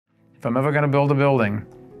If I'm ever going to build a building,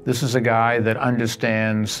 this is a guy that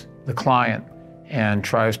understands the client and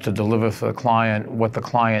tries to deliver for the client what the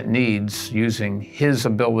client needs using his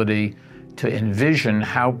ability to envision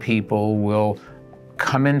how people will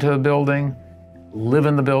come into a building, live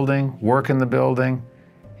in the building, work in the building,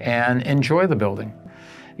 and enjoy the building.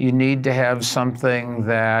 You need to have something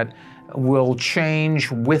that will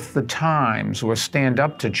change with the times or stand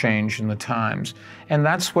up to change in the times. And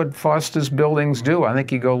that's what Foster's buildings do. I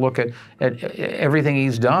think you go look at everything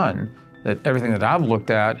he's done, everything that I've looked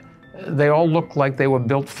at, they all look like they were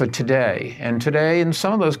built for today. And today, in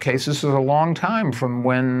some of those cases, is a long time from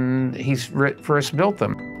when he first built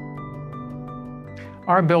them.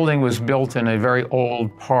 Our building was built in a very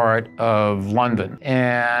old part of London,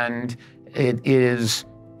 and it is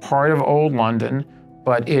part of old London,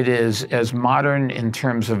 but it is as modern in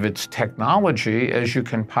terms of its technology as you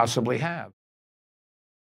can possibly have.